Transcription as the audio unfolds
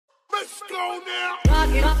Let's go now. Rock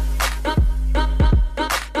it up.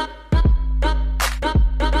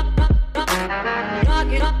 Rock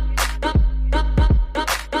it up.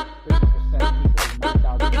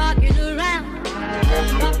 Rock it around.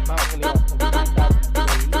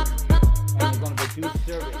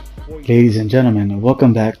 Ladies and gentlemen,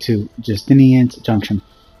 welcome back to Justinian's Junction,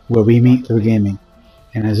 where we meet through gaming.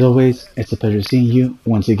 And as always, it's a pleasure seeing you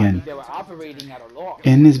once again.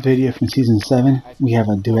 In this video from Season 7, we have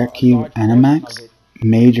a direct key with Animacks.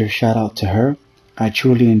 Major shout out to her. I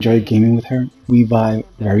truly enjoyed gaming with her. We vibe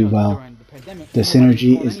very well. The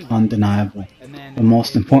synergy is undeniable. But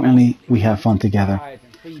most importantly, we have fun together.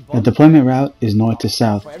 The deployment route is north to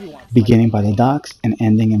south, beginning by the docks and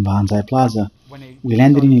ending in Bonsai Plaza. We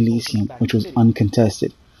landed in Elysium, which was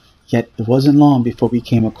uncontested. Yet it wasn't long before we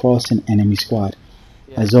came across an enemy squad.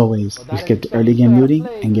 As always, we skip the early game looting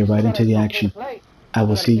and get right into the action. I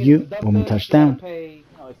will see you when we touch down. Wake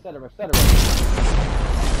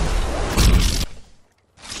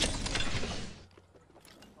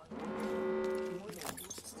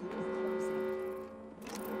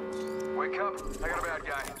up, I got a bad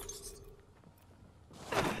guy.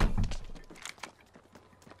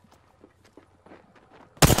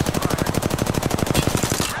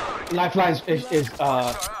 Lifeline is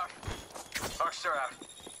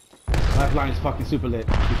Lifeline is fucking super lit.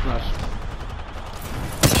 She's flush.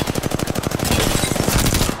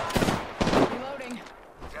 Reloading.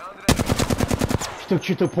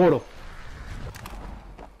 She took portal.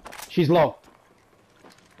 She's low.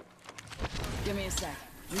 Give me a sec.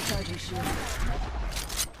 Recharging shield.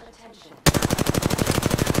 Attention.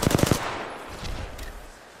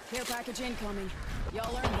 Care package incoming.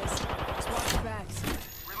 Y'all learned this. Just watch your backs.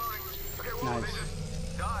 Nice.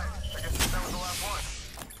 Died. I guess that was the last one.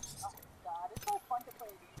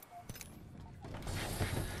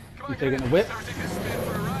 You taking the whip? Start taking a spin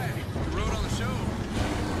for a ride. The road on the show.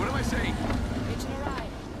 What am I saying? Hitching a ride.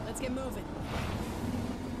 Let's get moving.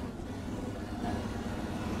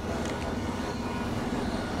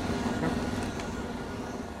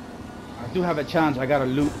 I do have a challenge. I gotta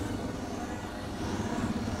loot. A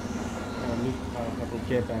couple of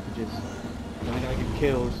care packages. And I gotta get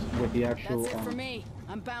kills with the actual That's it for me.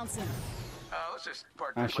 I'm bouncing. Let's just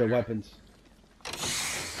park actual weapons.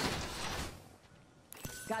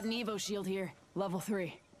 Got an Evo shield here. Level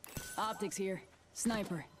 3. Optics here.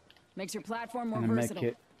 Sniper. Makes your platform more And a med versatile.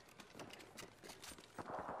 kit.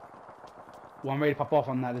 Well, I'm ready to pop off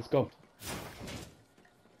on that. Let's go.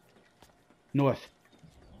 North.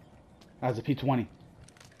 That's a P20.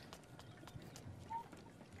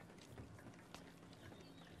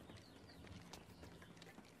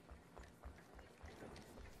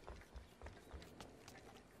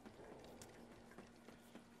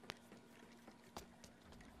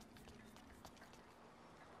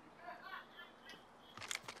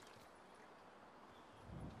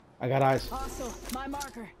 I got eyes. Hostile. My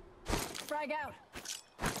marker. Frag out.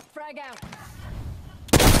 Frag out.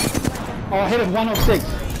 Oh, I hit it 106.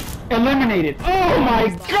 Eliminated. Oh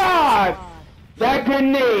my god! That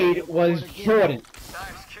grenade was Jordan.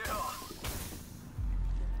 Nice kill.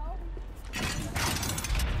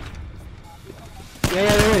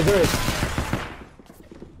 Yeah, there is.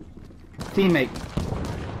 Teammate.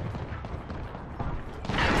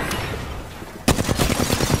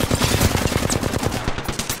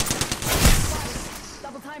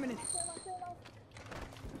 Double timing it.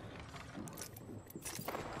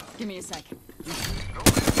 Give me a sec.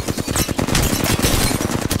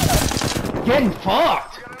 Getting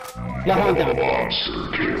fucked. Yeah, hold down.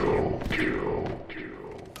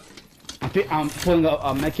 I'm pulling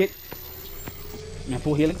a med kit. I'm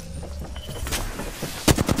full healing.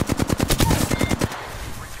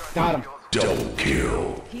 Got him. Double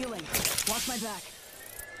kill. Healing. Watch my back.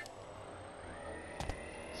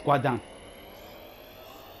 Squad down.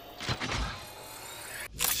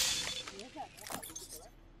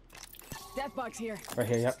 Death box here. Right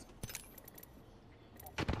here, yep.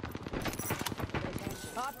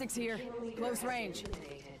 Optics here. Close range.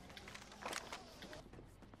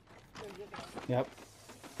 Yep.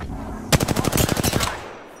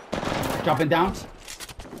 Dropping down.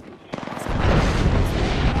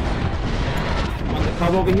 On the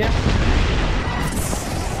cover over here.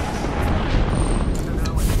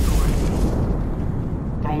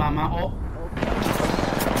 Throw my ult.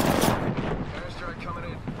 Airstrike coming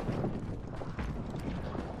in.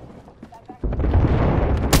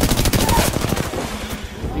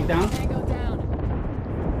 Dig down. Tango down.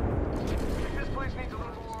 This place needs a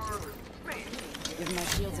little more space. Give my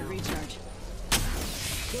shields a recharge.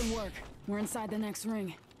 Good work. We're inside the next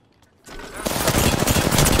ring.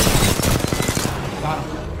 Got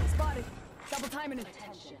him. Spotted. time and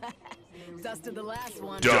attention. Dusted the last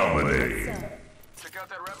one. Dominate. Check out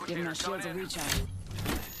that replicator Giving our shields a coming in. recharge.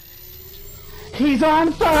 He's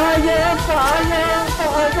on fire, fire,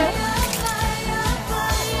 fire.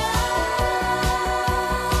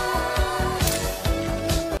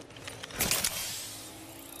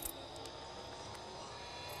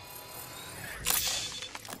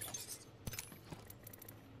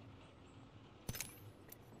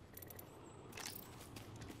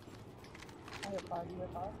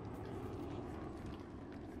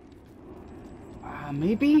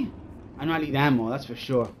 Maybe? I know I need ammo, that's for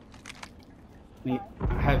sure. Need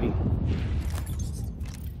heavy.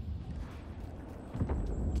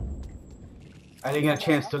 I didn't get a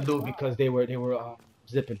chance to loot because they were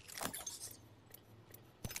zipping.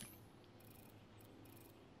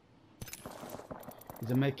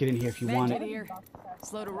 There's a med kit in here if you want Med it. kit here.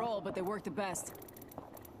 Slow to roll, but they work the best.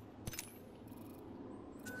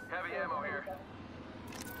 Heavy ammo here.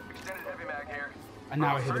 Extended heavy mag here. And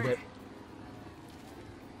now I hit the whip.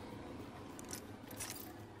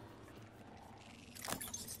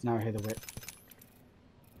 Now I hit the whip.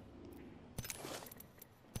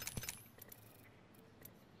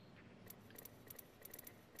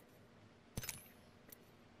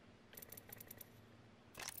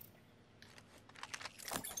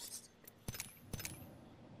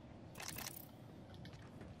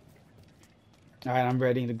 Alright, I'm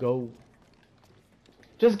ready to go.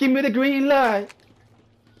 Just give me the green light.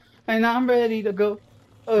 And I'm ready to go.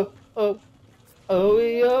 Oh, oh, oh,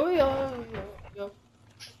 yo, yo, yo, yo.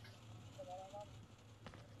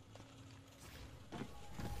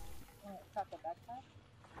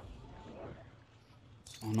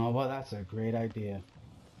 Oh no, but that's a great idea.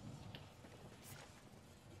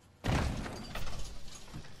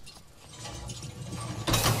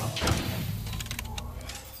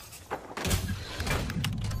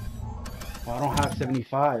 Oh, I don't have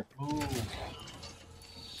 75. Ooh.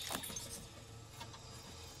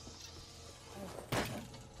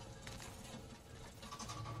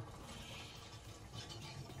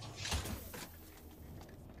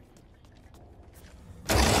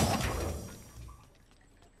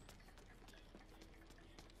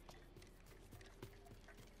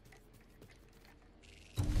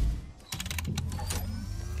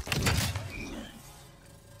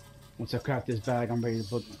 Once I craft this bag, I'm ready to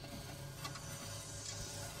book it.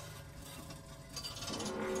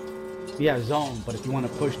 Yeah, zone, but if you want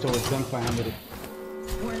to push towards gunfire, I'm with it.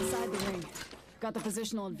 We're inside the ring. Got the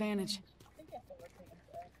positional advantage.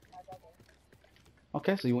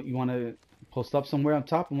 Okay, so you want to post up somewhere on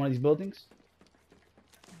top in one of these buildings?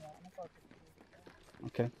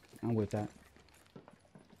 Okay, I'm with that.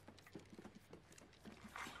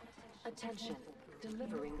 Attention,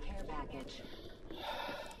 delivering care package.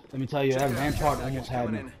 Let me tell you, that Rampart almost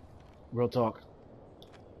had me. Real talk.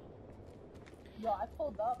 Yo, I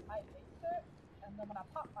pulled up, I aced her, and then when I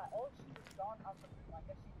popped my ult, she was gone. I was like, I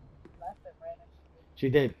guess she left and ran and She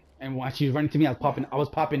did. And when she was running to me, I was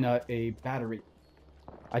popping a battery.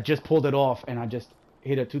 I just pulled it off, and I just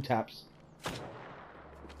hit her 2 taps.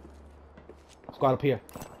 Squad up here.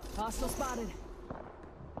 Hostile spotted.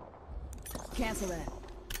 Cancel that.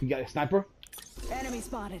 You got a sniper? Enemy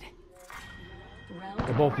spotted.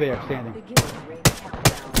 They're both there, standing. Beginning ring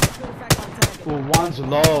countdown. Good effect on target. Ooh, one's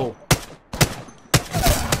low.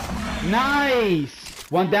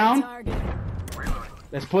 Nice! One down. Target.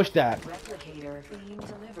 Let's push that. Replicator being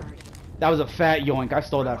delivered. That was a fat yoink. I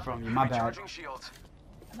stole that from you. My bad. Recharging shields.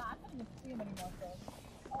 nah, I couldn't even see him anymore, so.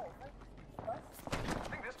 Oh, what? I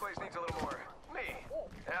think this place needs a little more. Me.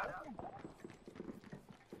 Yeah.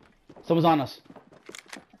 Someone's on us.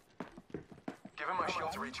 Give him my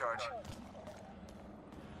shield to recharge.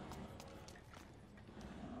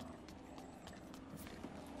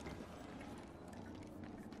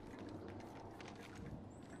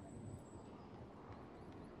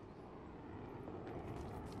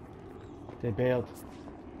 They bailed.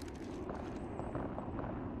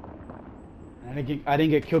 I didn't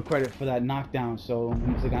get kill credit for that knockdown, so I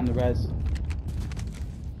must have gotten the res.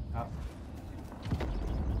 Oh.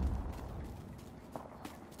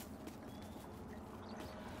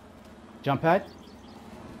 Jump pad.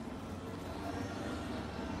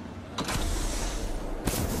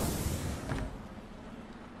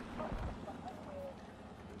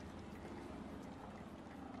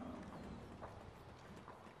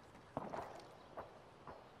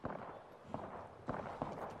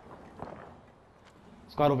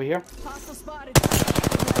 Squad over here. Hostile spotted.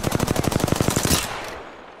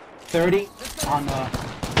 30 on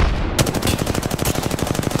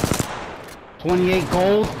 28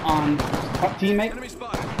 gold on teammate. Enemy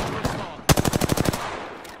spotted.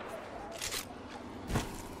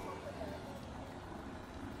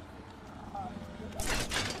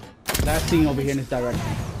 Last scene over here in this direction.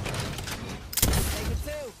 Take it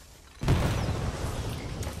two.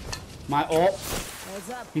 My ult. Heads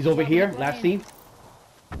up. He's over Dropping here. the Last plane.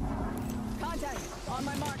 scene. Contact on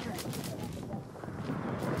my marker.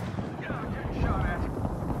 Getting shot at.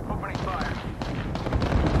 Opening fire.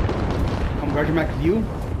 I'm guarding back to you.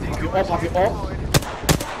 Off your ult, off your ult.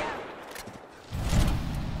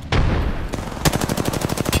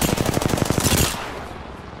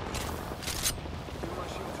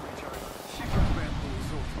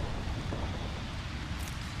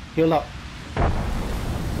 Heal up.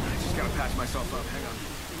 Just gotta patch myself up. Hang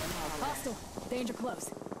on. Hostile. Danger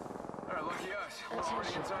close. Alright, lucky us. We're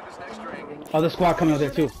already inside this next ring. Other squad coming over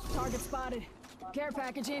there too. Target spotted. Care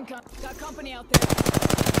package income. Got company out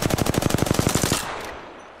there.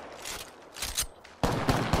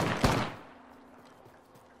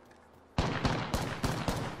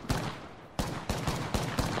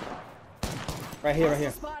 Right here, right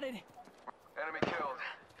here. Spotted. Enemy killed.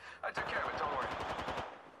 I took care of it, don't worry.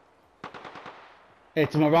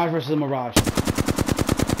 It's a Mirage versus a Mirage.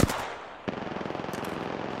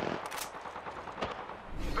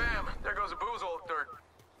 Bam! There goes a boozle, or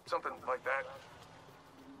something like that.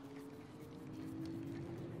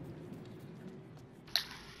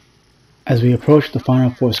 As we approach the final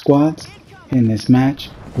 4 squads in this match,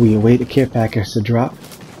 we await the care package to drop,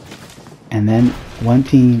 and then one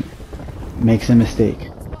team makes a mistake.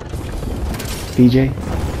 PJ,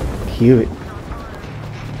 cue it.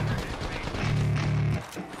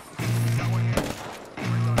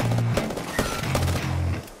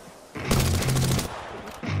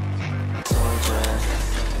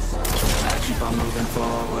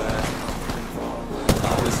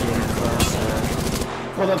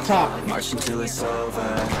 Hold up top. March until it's over.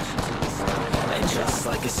 And just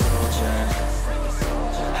like a soldier,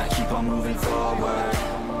 I keep on moving forward.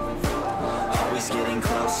 Always getting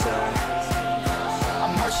closer.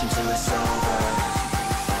 I'm marching till it's over.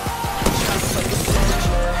 Just like a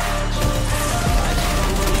soldier, I keep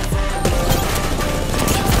on moving forward.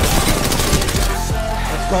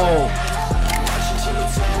 Let's go. Marching till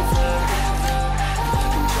it's over.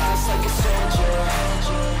 Just like a soldier,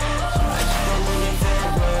 I keep on moving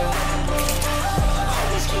forward.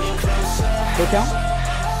 Always getting closer. Go down.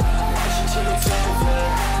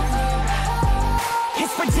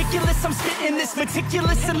 It's ridiculous, I'm spitting this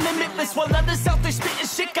meticulous and limitless, while others out there spitting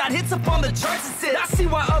shit got hits up on the charts and shit. I see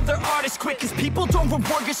why other artists quit, cause people don't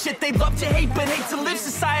reward good shit. They love to hate but hate to live.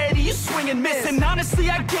 Society, you swing and miss. And honestly,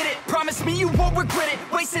 I get it. Promise me you won't regret it.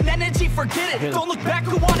 Wasting energy, forget it. Don't look back,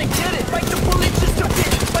 who wanna get it. Bite the bullet just a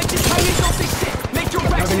bit. Like this how you don't say shit. Make your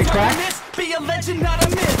actions crack? miss. Be a legend, not a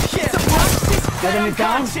myth. Yeah, subconscious, Letting it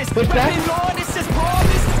down. unconscious. Push back. We've been honest as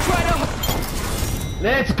promise. Try to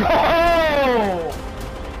Let's go!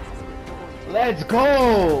 Let's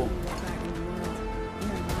go!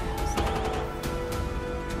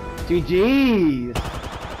 GG's!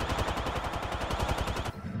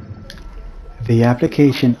 The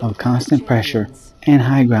application of constant pressure and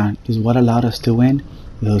high ground is what allowed us to win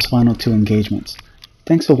those final 2 engagements.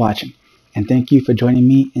 Thanks for watching, and thank you for joining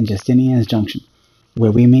me in Justinian's Junction,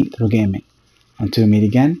 where we meet through gaming. Until we meet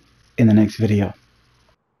again in the next video.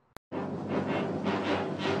 You're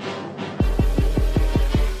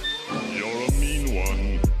a mean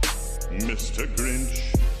one, Mr.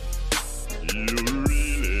 Grinch. You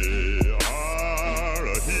really are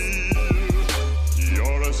a heel.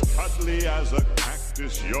 You're as cuddly as a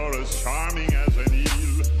cactus, you're as charming as an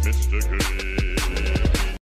eel, Mr. Grinch.